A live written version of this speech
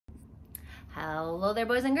Hello there,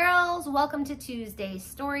 boys and girls. Welcome to Tuesday's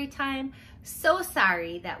story time. So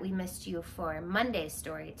sorry that we missed you for Monday's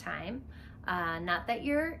story time. Not that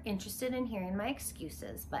you're interested in hearing my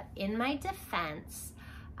excuses, but in my defense,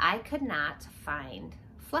 I could not find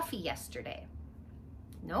Fluffy yesterday.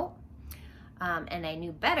 Nope. And I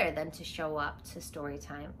knew better than to show up to story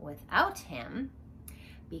time without him,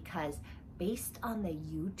 because based on the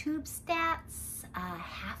YouTube stats,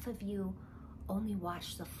 half of you only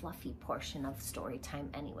watch the Fluffy portion of story time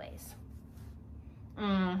anyways.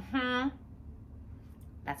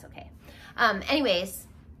 That's okay. Anyways,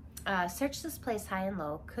 searched this place high and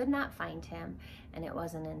low, could not find him, and it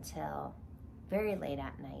wasn't until very late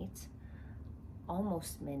at night,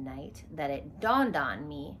 almost midnight, that it dawned on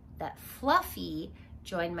me that Fluffy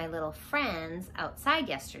joined my little friends outside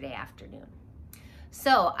yesterday afternoon.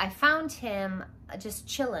 So I found him just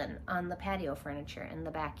chilling on the patio furniture in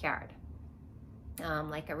the backyard.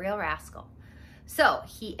 Like a real rascal. So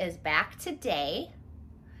he is back today.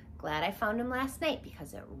 Glad I found him last night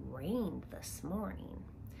because it rained this morning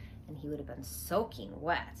and he would have been soaking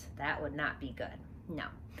wet. That would not be good. No.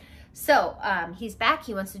 So he's back.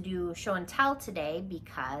 He wants to do show and tell today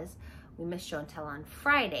because we missed show and tell on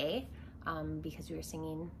Friday because we were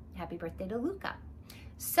singing Happy Birthday to Luca.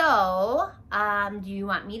 So do you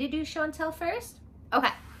want me to do show and tell first?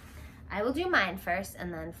 Okay. I will do mine first,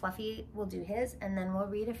 and then Fluffy will do his, and then we'll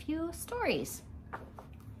read a few stories.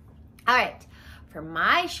 All right, for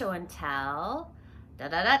my show and tell, I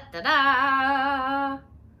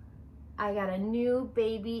got a new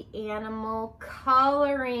baby animal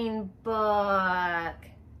coloring book.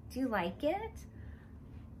 Do you like it?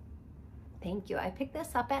 Thank you. I picked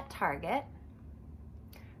this up at Target.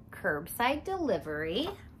 Curbside delivery.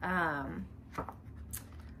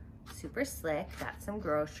 Super slick. Got some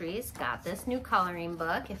groceries. Got this new coloring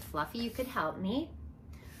book. If Fluffy, you could help me.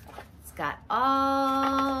 It's got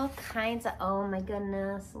all kinds of, oh my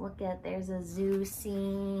goodness, look at, there's a zoo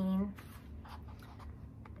scene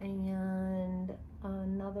and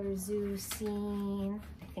another zoo scene.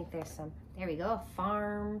 I think there's some, there we go, a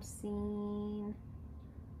farm scene.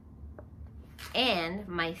 And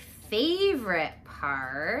my favorite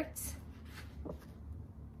part,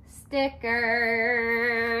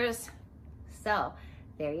 stickers. So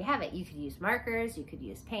there you have it. You could use markers, you could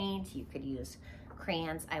use paint, you could use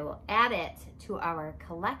crayons. I will add it to our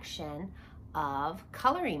collection of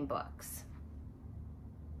coloring books.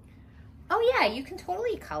 Oh yeah, you can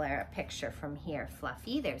totally color a picture from here,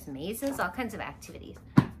 Fluffy. There's mazes, all kinds of activities.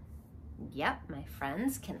 Yep, my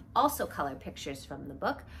friends can also color pictures from the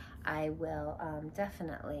book. I will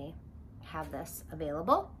definitely have this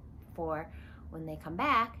available for when they come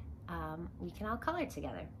back. We can all color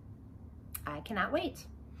together. I cannot wait.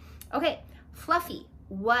 Okay, Fluffy,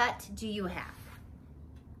 what do you have?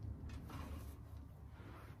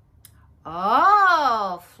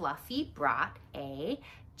 Oh, Fluffy brought a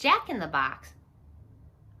Jack-in-the-Box.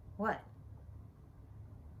 What?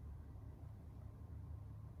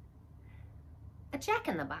 A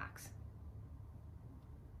Jack-in-the-Box.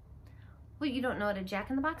 Well, you don't know what a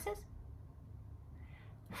Jack-in-the-Box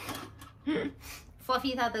is?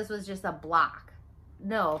 Fluffy thought this was just a block.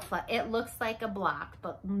 No, it looks like a block,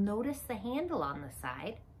 but notice the handle on the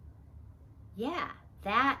side. Yeah,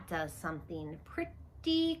 that does something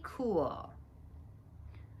pretty cool.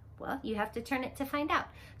 Well, you have to turn it to find out.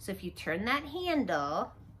 So if you turn that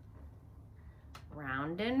handle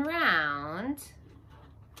round and round,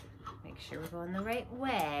 make sure we're going the right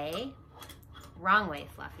way. Wrong way,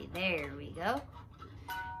 Fluffy. There we go.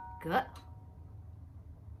 Good.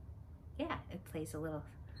 Yeah, it plays a little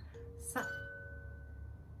song.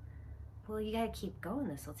 Well, you gotta keep going.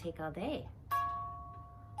 This will take all day.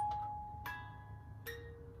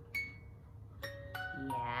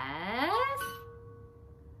 Yes.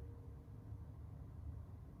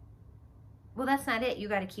 Well, that's not it. You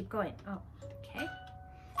gotta keep going. Oh, okay.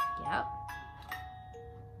 Yep.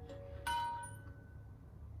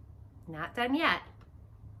 Not done yet.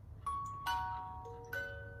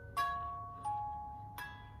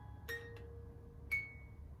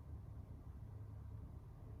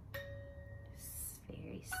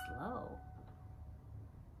 Slow.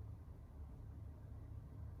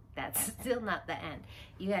 That's still not the end.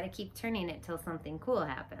 You got to keep turning it till something cool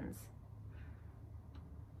happens.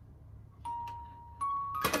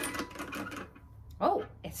 Oh,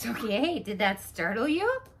 it's okay. Did that startle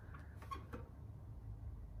you?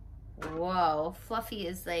 Whoa, Fluffy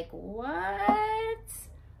is like, what?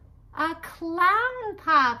 A clown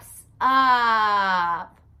pops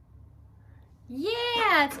up.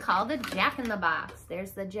 Yeah, it's called a Jack-in-the-Box.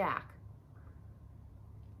 There's the Jack.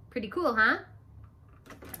 Pretty cool, huh?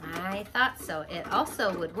 I I thought so. It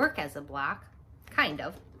also would work as a block, kind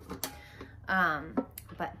of.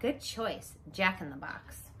 But good choice, Jack in the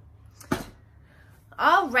Box.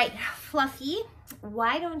 All right, Fluffy,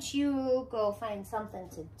 why don't you go find something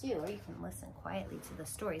to do, or you can listen quietly to the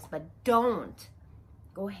stories, but don't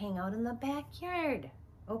go hang out in the backyard,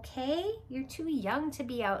 okay? You're too young to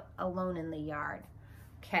be out alone in the yard.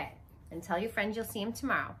 Okay, and tell your friends you'll see him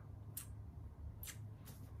tomorrow.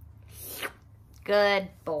 Good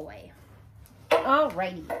boy. All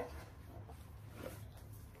righty.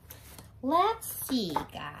 Let's see,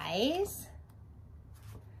 guys.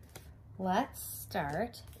 Let's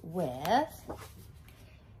start with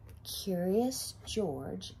Curious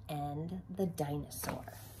George and the Dinosaur.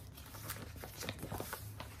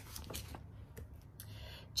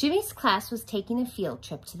 Jimmy's class was taking a field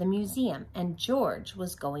trip to the museum, and George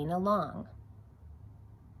was going along.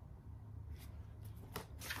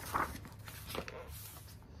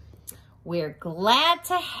 "We're glad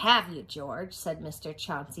to have you, George," said Mr.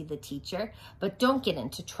 Chauncey, the teacher, "but don't get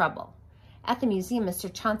into trouble." At the museum,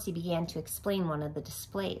 Mr. Chauncey began to explain one of the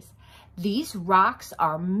displays. "These rocks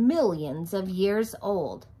are millions of years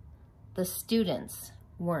old." The students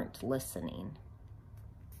weren't listening.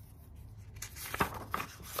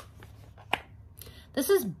 "This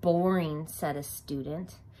is boring," said a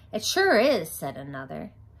student. "It sure is," said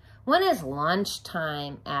another. "When is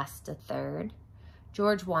lunchtime?" asked a third.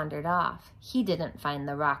 George wandered off. He didn't find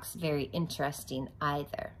the rocks very interesting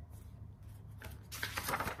either.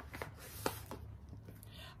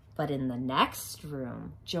 But in the next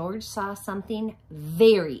room, George saw something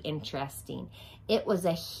very interesting. It was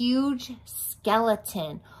a huge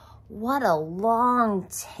skeleton. What a long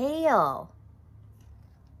tail!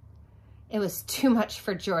 It was too much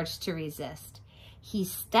for George to resist. He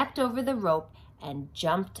stepped over the rope and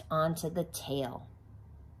jumped onto the tail.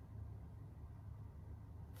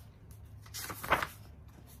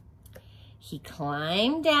 He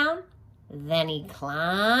climbed down, then he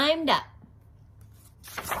climbed up.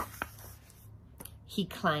 He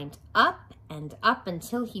climbed up and up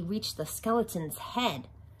until he reached the skeleton's head.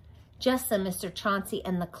 Just then Mr. Chauncey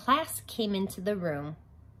and the class came into the room.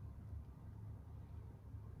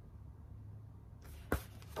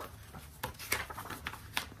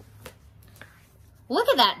 "Look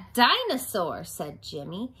at that dinosaur," said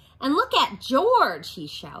Jimmy. "And look at George," he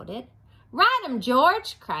shouted. "Ride him,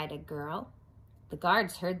 George," cried a girl. The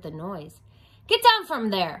guards heard the noise. "Get down from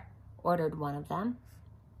there," ordered one of them.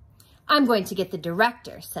 "I'm going to get the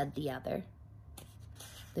director," said the other.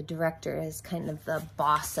 The director is kind of the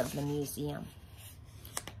boss of the museum.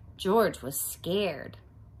 George was scared.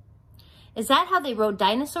 "Is that how they rode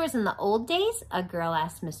dinosaurs in the old days?" a girl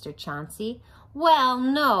asked Mr. Chauncey. "Well,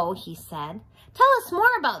 no," he said. "Tell us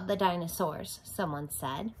more about the dinosaurs," someone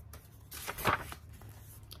said.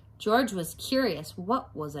 George was curious.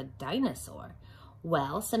 What was a dinosaur?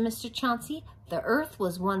 "Well," said Mr. Chauncey, "the earth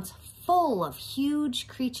was once full of huge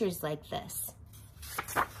creatures like this."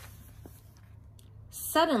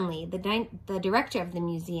 Suddenly, the director of the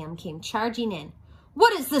museum came charging in.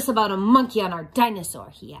 "What is this about a monkey on our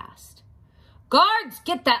dinosaur?" he asked. "Guards,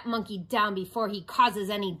 get that monkey down before he causes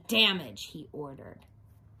any damage," he ordered.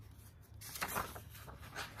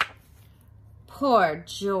 Poor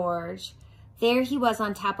George. There he was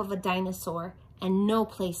on top of a dinosaur and no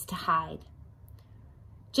place to hide.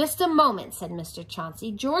 "Just a moment," said Mr.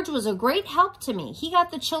 Chauncey. "George was a great help to me. He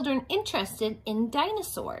got the children interested in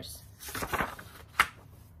dinosaurs."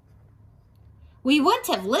 "We wouldn't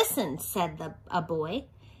have listened," said a boy.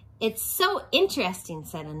 "It's so interesting,"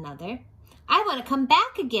 said another. "I want to come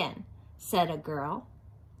back again," said a girl.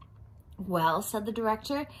 "Well," said the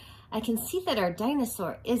director, "I can see that our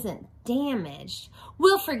dinosaur isn't damaged.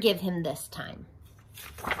 We'll forgive him this time."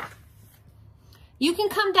 "You can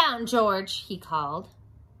come down, George," he called.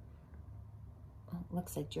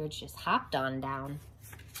 Looks like George just hopped on down.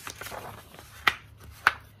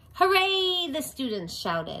 "Hooray!" the students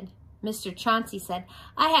shouted. Mr. Chauncey said,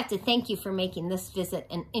 "I have to thank you for making this visit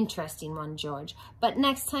an interesting one, George. But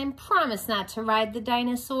next time, promise not to ride the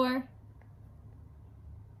dinosaur."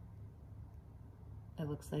 It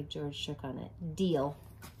looks like George shook on it. Deal.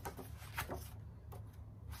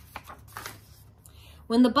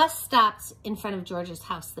 When the bus stopped in front of George's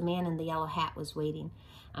house, the man in the yellow hat was waiting.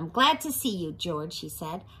 "I'm glad to see you, George," he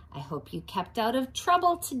said. "I hope you kept out of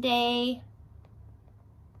trouble today."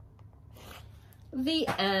 The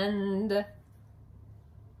end.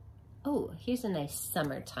 Oh, here's a nice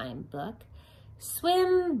summertime book.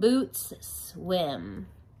 Swim Boots Swim.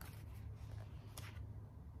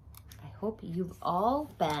 I hope you've all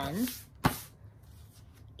been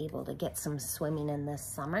able to get some swimming in this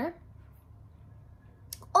summer.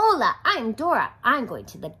 Hola, I'm Dora. I'm going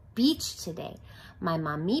to the beach today. My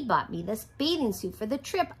mommy bought me this bathing suit for the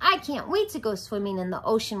trip. I can't wait to go swimming in the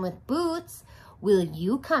ocean with Boots. Will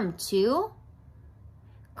you come too?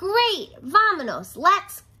 Great, vámonos,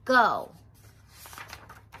 let's go.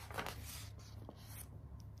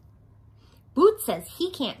 Boots says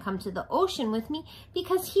he can't come to the ocean with me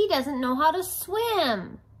because he doesn't know how to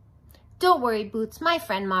swim. Don't worry, Boots. My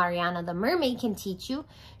friend Mariana the mermaid can teach you.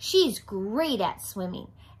 She's great at swimming,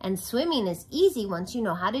 and swimming is easy once you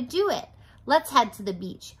know how to do it. Let's head to the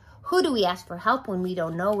beach. Who do we ask for help when we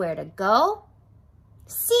don't know where to go?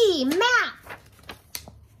 See, map.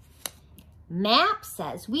 Map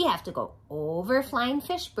says we have to go over Flying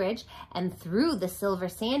Fish Bridge and through the silver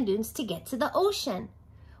sand dunes to get to the ocean.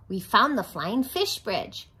 We found the Flying Fish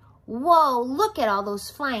Bridge. Whoa, look at all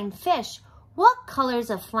those flying fish. What colors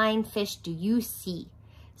of flying fish do you see?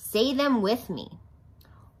 Say them with me.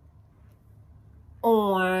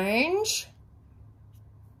 Orange,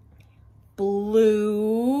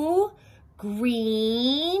 blue,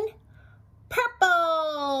 green,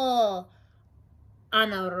 purple,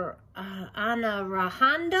 anaranjado,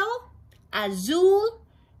 azul,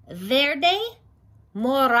 verde,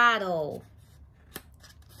 morado.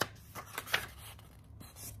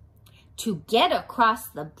 To get across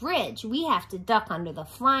the bridge, we have to duck under the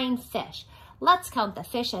flying fish. Let's count the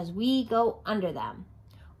fish as we go under them.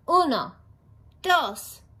 1, 2,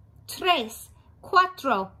 3, 4,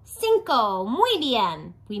 5. Muy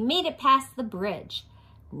bien. We made it past the bridge.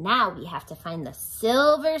 Now we have to find the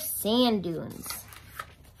silver sand dunes.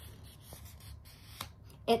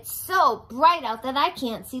 It's so bright out that I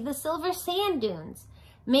can't see the silver sand dunes.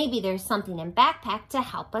 Maybe there's something in backpack to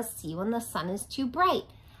help us see when the sun is too bright.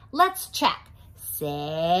 Let's check.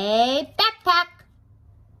 Say backpack.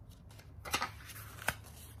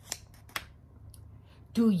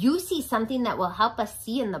 Do you see something that will help us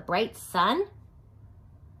see in the bright sun?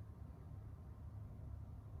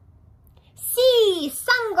 See,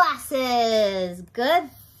 sunglasses.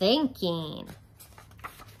 Good thinking.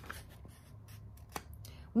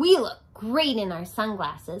 We look great in our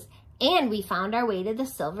sunglasses, and we found our way to the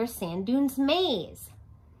Silver Sand Dunes maze.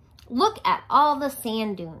 Look at all the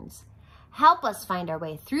sand dunes. Help us find our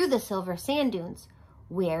way through the silver sand dunes.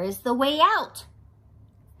 Where is the way out?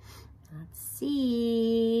 Let's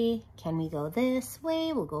see. Can we go this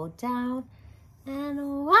way? We'll go down. And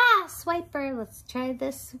swiper. Let's try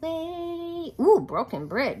this way. Ooh, broken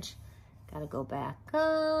bridge. Gotta go back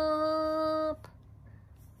up.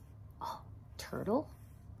 Oh, turtle.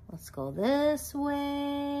 Let's go this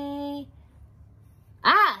way.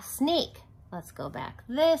 Snake. Let's go back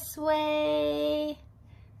this way.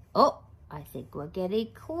 Oh, I think we're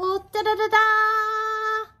getting close.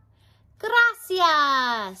 Da-da-da-da!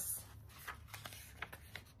 Gracias!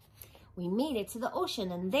 We made it to the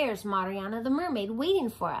ocean, and there's Mariana the mermaid waiting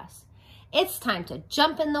for us. It's time to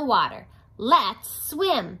jump in the water. Let's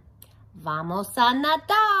swim. Vamos a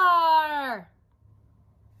nadar!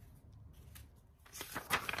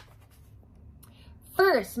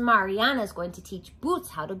 First, Mariana's going to teach Boots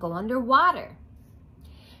how to go underwater.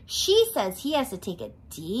 She says he has to take a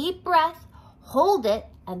deep breath, hold it,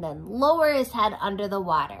 and then lower his head under the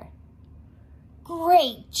water.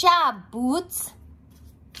 Great job, Boots!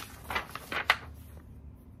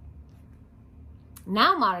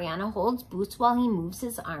 Now Mariana holds Boots while he moves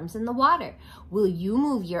his arms in the water. Will you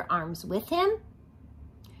move your arms with him?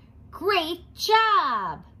 Great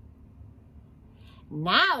job!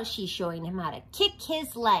 Now she's showing him how to kick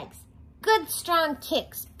his legs. Good strong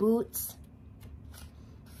kicks, Boots.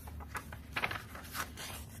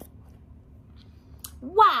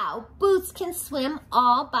 Wow, Boots can swim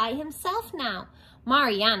all by himself now.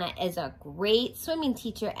 Mariana is a great swimming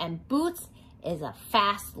teacher, and Boots is a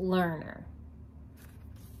fast learner.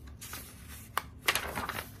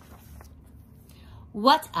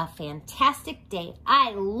 What a fantastic day.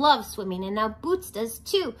 I love swimming, and now Boots does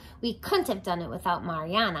too. We couldn't have done it without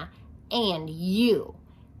Mariana and you.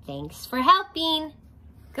 Thanks for helping.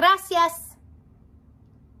 Gracias.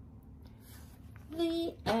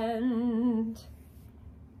 The end.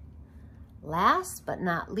 Last but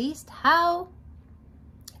not least, how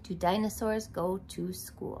do dinosaurs go to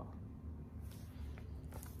school?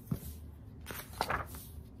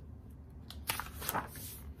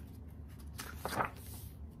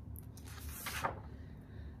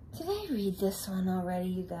 Did I read this one already,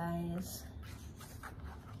 you guys?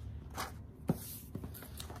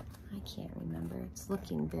 I can't remember. It's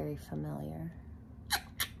looking very familiar.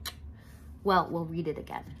 Well, we'll read it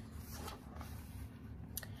again.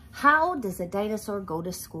 How does a dinosaur go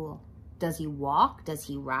to school? Does he walk? Does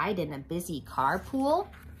he ride in a busy carpool?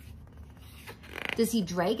 Does he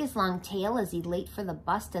drag his long tail? Is he late for the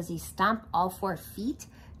bus? Does he stomp all 4 feet?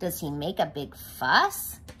 Does he make a big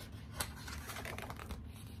fuss?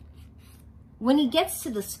 When he gets to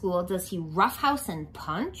the school, does he roughhouse and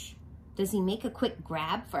punch? Does he make a quick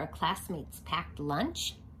grab for a classmate's packed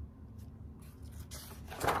lunch?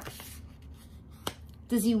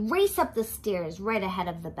 Does he race up the stairs right ahead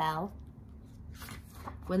of the bell?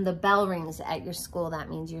 When the bell rings at your school, that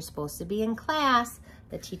means you're supposed to be in class.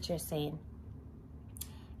 The teacher's saying,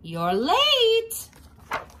 "You're late."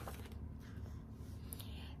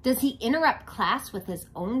 Does he interrupt class with his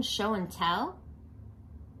own show and tell?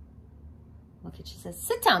 Look at, she says,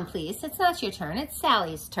 "Sit down, please. It's not your turn. It's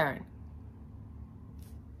Sally's turn."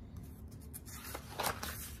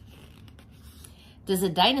 Does a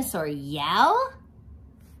dinosaur yell?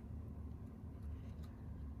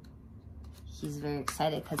 He's very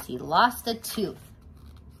excited because he lost a tooth.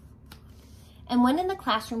 And when in the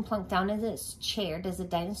classroom plunked down in his chair, does a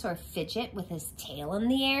dinosaur fidget with his tail in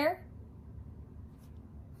the air?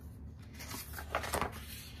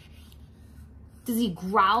 Does he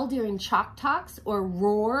growl during chalk talks or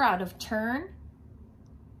roar out of turn?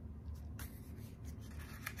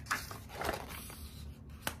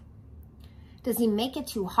 Does he make it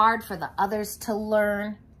too hard for the others to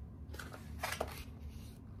learn?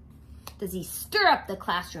 Does he stir up the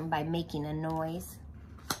classroom by making a noise?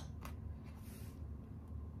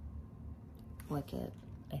 Look at,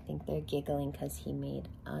 I think they're giggling because he made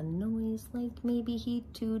a noise like maybe he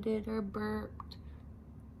tooted or burped.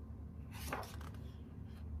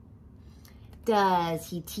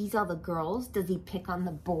 Does he tease all the girls? Does he pick on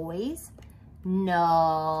the boys?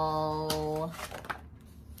 No.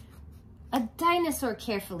 A dinosaur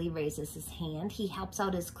carefully raises his hand. He helps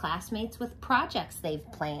out his classmates with projects they've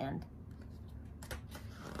planned.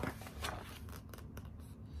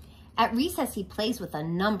 At recess, he plays with a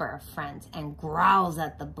number of friends and growls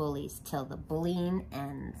at the bullies till the bullying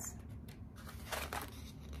ends.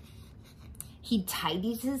 He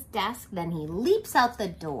tidies his desk, then he leaps out the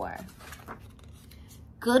door.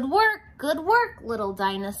 Good work, little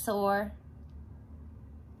dinosaur.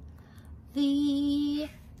 The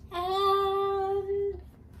end.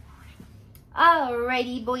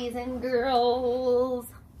 Alrighty, boys and girls.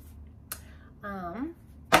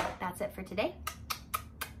 That's it for today.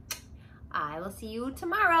 I will see you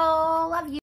tomorrow. Love you.